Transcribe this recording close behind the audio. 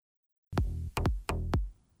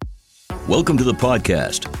Welcome to the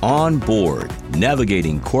podcast, On Board,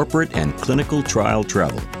 Navigating Corporate and Clinical Trial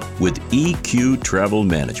Travel with EQ Travel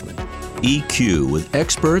Management. EQ with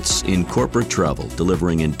experts in corporate travel,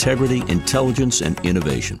 delivering integrity, intelligence, and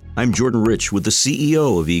innovation. I'm Jordan Rich with the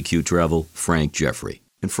CEO of EQ Travel, Frank Jeffrey.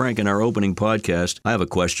 And Frank, in our opening podcast, I have a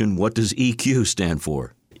question. What does EQ stand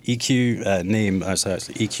for? EQ name,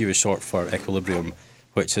 actually EQ is short for equilibrium,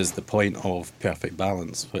 which is the point of perfect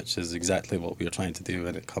balance, which is exactly what we're trying to do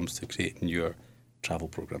when it comes to creating your travel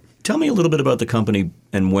program. Tell me a little bit about the company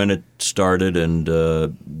and when it started and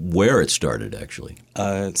where it started, actually.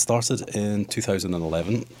 It started in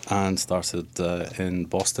 2011 and started in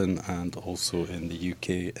Boston and also in the UK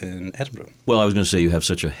in Edinburgh. Well, I was going to say you have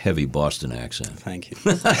such a heavy Boston accent. Thank you.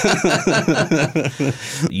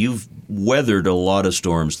 You've weathered a lot of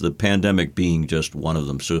storms, the pandemic being just one of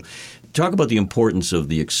them. So talk about the importance of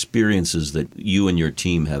the experiences that you and your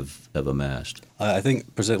team have amassed. I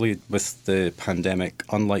think particularly with the pandemic,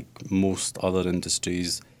 unlike most other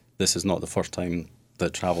industries, this is not the first time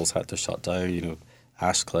that travel's had to shut down. You know,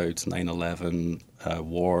 ash clouds, 9/11,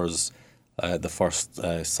 wars, the first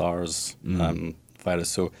SARS virus.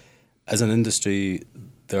 So as an industry,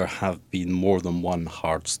 there have been more than one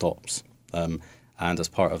hard stops. And as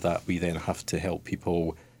part of that, we then have to help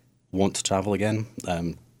people want to travel again.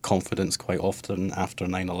 Confidence quite often after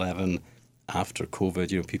 9/11, after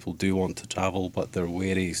COVID, people do want to travel, but they're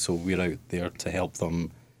wary. So we're out there to help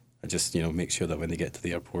them just, make sure that when they get to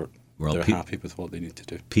the airport, they're happy with what they need to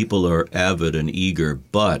do. People are avid and eager,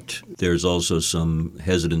 but there's also some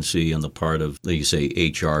hesitancy on the part of, like you say,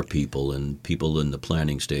 HR people and people in the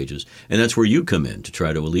planning stages. And that's where you come in to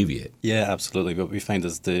try to alleviate. Yeah, absolutely. What we find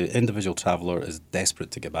is the individual traveller is desperate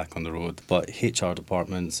to get back on the road, but HR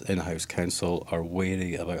departments, in-house counsel are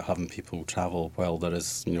wary about having people travel while there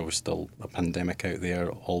is, we're still a pandemic out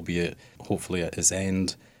there, albeit hopefully at its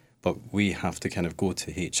end. But we have to kind of go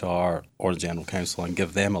to HR or the General Counsel and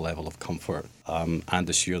give them a level of comfort and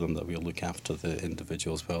assure them that we'll look after the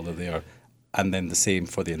individuals while they're there. And then the same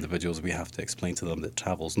for the individuals. We have to explain to them that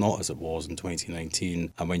travel's not as it was in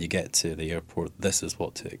 2019. And when you get to the airport, this is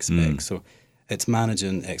what to expect. So it's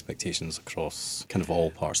managing expectations across kind of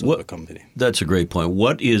all parts of the company. That's a great point.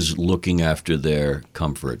 What is looking after their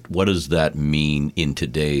comfort? What does that mean in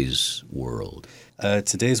today's world?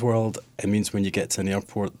 Today's world, it means when you get to an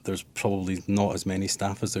airport, there's probably not as many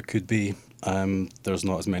staff as there could be. There's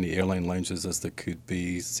not as many airline lounges as there could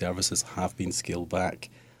be. Services have been scaled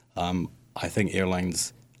back. I think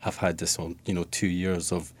airlines have had this 2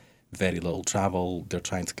 years of very little travel. They're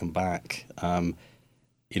trying to come back.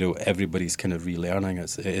 Everybody's kind of relearning.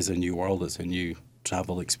 It is a new world. It's a new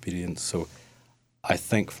travel experience. So I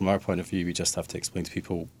think from our point of view, we just have to explain to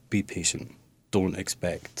people, be patient. Don't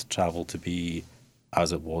expect travel to be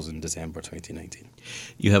as it was in December 2019.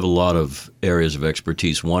 You have a lot of areas of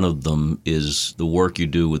expertise. One of them is the work you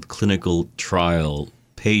do with clinical trial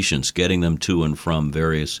patients, getting them to and from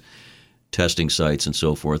various testing sites and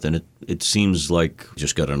so forth. And it seems like you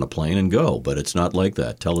just get on a plane and go, but it's not like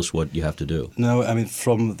that. Tell us what you have to do. No, I mean,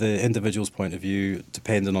 from the individual's point of view,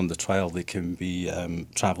 depending on the trial, they can be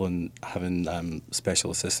travelling, having special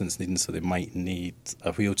assistance needing, so they might need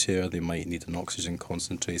a wheelchair, they might need an oxygen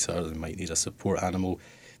concentrator, they might need a support animal,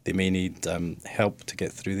 they may need help to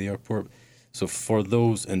get through the airport. So for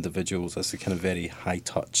those individuals, that's a kind of very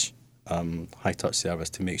high-touch service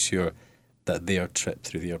to make sure that their trip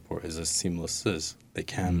through the airport is as seamless as they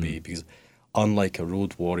can be, because unlike a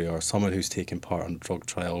road warrior or someone who's taken part in a drug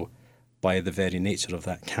trial, by the very nature of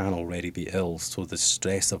that can already be ill, so the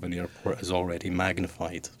stress of an airport is already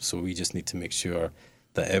magnified. So we just need to make sure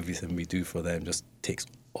that everything we do for them just takes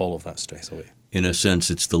all of that stress away. In a sense,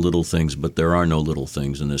 it's the little things, but there are no little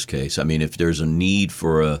things in this case. I mean, if there's a need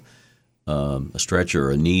for a stretcher,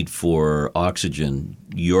 a need for oxygen,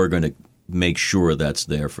 you're going to make sure that's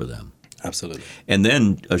there for them. Absolutely. And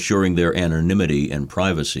then assuring their anonymity and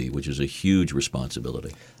privacy, which is a huge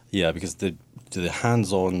responsibility. Yeah, because the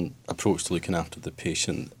hands-on approach to looking after the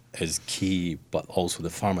patient is key, but also the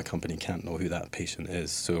pharma company can't know who that patient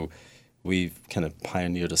is. So we've kind of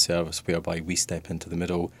pioneered a service whereby we step into the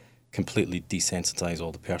middle, completely desensitize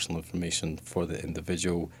all the personal information for the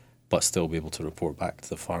individual, but still be able to report back to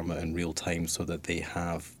the pharma in real time so that they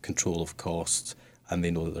have control of costs and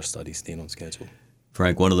they know that their study's staying on schedule.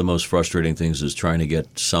 Frank, one of the most frustrating things is trying to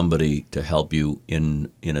get somebody to help you in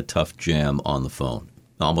a tough jam on the phone.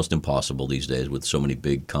 Almost impossible these days with so many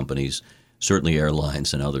big companies, certainly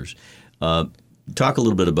airlines and others. Talk a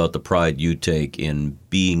little bit about the pride you take in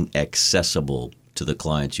being accessible to the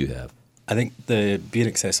clients you have. I think being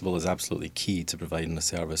accessible is absolutely key to providing a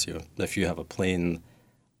service. If you have a plane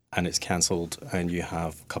and it's cancelled, and you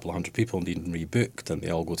have a couple of hundred people needing rebooked, and they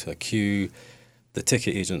all go to a queue, the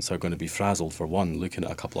ticket agents are going to be frazzled, for one, looking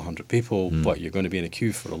at a couple of hundred people, but you're going to be in a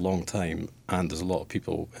queue for a long time, and there's a lot of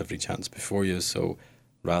people every chance before you. So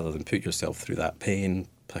rather than put yourself through that pain,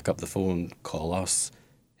 pick up the phone, call us,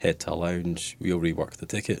 head to a lounge, we'll rework the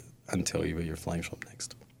ticket and tell you where you're flying from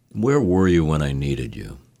next. Where were you when I needed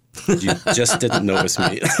you? You just didn't notice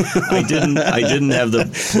me. I didn't have the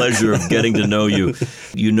pleasure of getting to know you.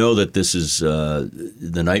 You know that this is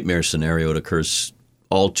the nightmare scenario. It occurs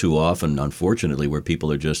all too often, unfortunately, where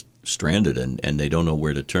people are just stranded and they don't know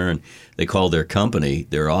where to turn. They call their company,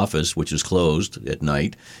 their office, which is closed at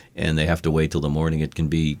night, and they have to wait till the morning. It can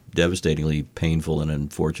be devastatingly painful and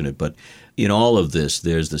unfortunate. But in all of this,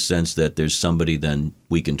 there's the sense that there's somebody then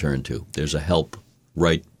we can turn to. There's a help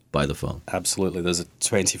right by the phone. Absolutely. There's a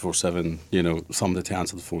 24/7, somebody to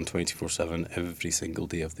answer the phone 24/7 every single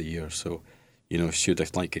day of the year. So, should a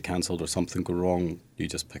flight get cancelled or something go wrong, you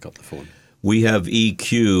just pick up the phone. We have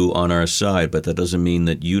EQ on our side, but that doesn't mean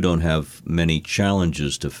that you don't have many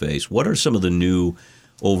challenges to face. What are some of the new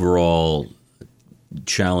overall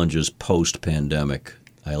challenges post-pandemic?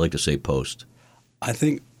 I like to say post. I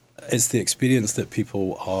think it's the experience that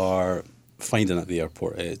people are finding at the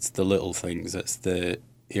airport. It's the little things. It's the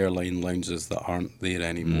airline lounges that aren't there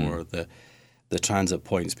anymore, the transit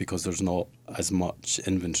points, because there's not as much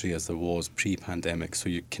inventory as there was pre-pandemic, so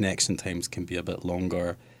your connection times can be a bit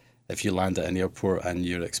longer. If you land at an airport and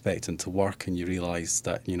you're expecting to work and you realise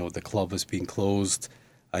that, the club is being closed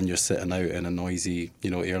and you're sitting out in a noisy,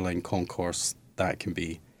 airline concourse, that can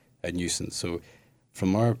be a nuisance. So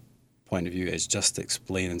from our point of view, it's just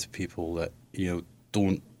explaining to people that,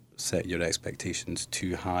 don't set your expectations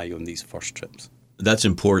too high on these first trips. That's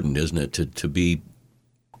important, isn't it, to be,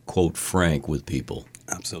 quote, frank with people.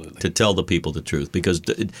 Absolutely. To tell the people the truth, because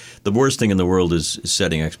the worst thing in the world is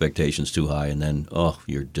setting expectations too high and then,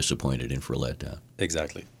 you're disappointed in for a letdown.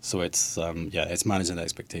 Exactly. So it's it's managing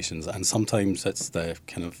expectations, and sometimes it's the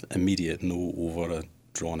kind of immediate no over a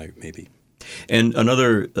drawn out maybe. And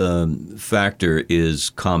another factor is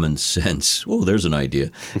common sense. Oh, there's an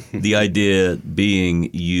idea. The idea being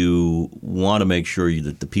you want to make sure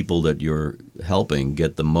that the people that you're helping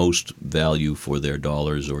get the most value for their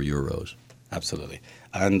dollars or euros. Absolutely.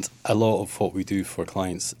 And a lot of what we do for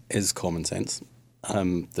clients is common sense.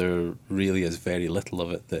 There really is very little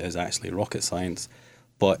of it that is actually rocket science,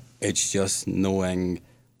 but it's just knowing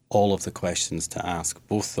all of the questions to ask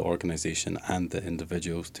both the organisation and the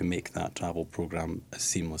individuals to make that travel programme as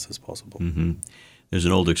seamless as possible. Mm-hmm. There's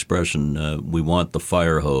an old expression, we want the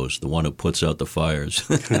fire hose, the one who puts out the fires.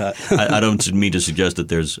 I don't mean to suggest that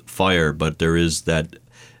there's fire, but there is that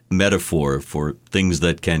metaphor for things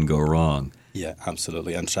that can go wrong. Yeah,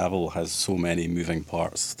 absolutely. And travel has so many moving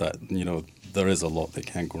parts that, there is a lot that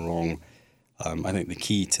can go wrong. I think the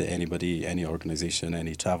key to anybody, any organisation,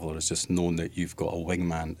 any traveller is just knowing that you've got a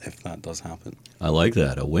wingman if that does happen. I like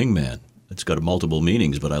that, a wingman. It's got multiple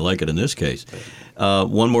meanings, but I like it in this case.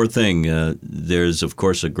 One more thing. There's, of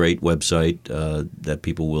course, a great website that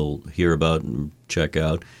people will hear about and check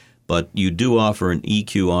out, but you do offer an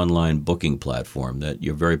EQ online booking platform that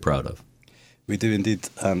you're very proud of. We do indeed.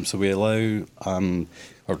 So we allow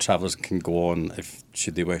our travellers can go on,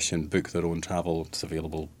 should they wish, and book their own travel. It's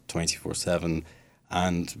available 24/7.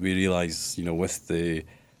 And we realise, with the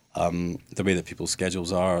way that people's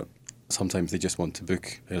schedules are, sometimes they just want to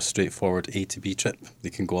book a straightforward A to B trip. They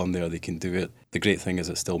can go on there, they can do it. The great thing is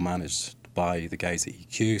it's still managed by the guys at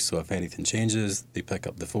EQ, so if anything changes, they pick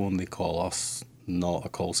up the phone, they call us, not a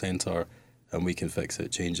call centre, and we can fix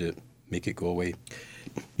it, change it, make it go away.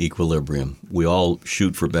 Equilibrium. We all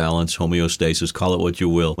shoot for balance, homeostasis, call it what you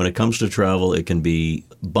will. When it comes to travel, it can be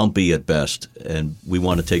bumpy at best, and we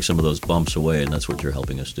want to take some of those bumps away, and that's what you're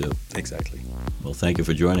helping us do. Exactly. Well, thank you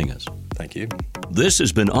for joining us. Thank you. This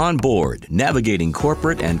has been On Board, Navigating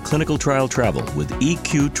Corporate and Clinical Trial Travel with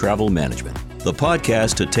EQ Travel Management, the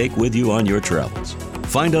podcast to take with you on your travels.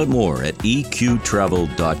 Find out more at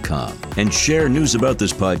eqtravel.com and share news about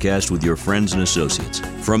this podcast with your friends and associates.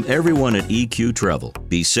 From everyone at EQ Travel,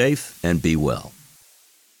 be safe and be well.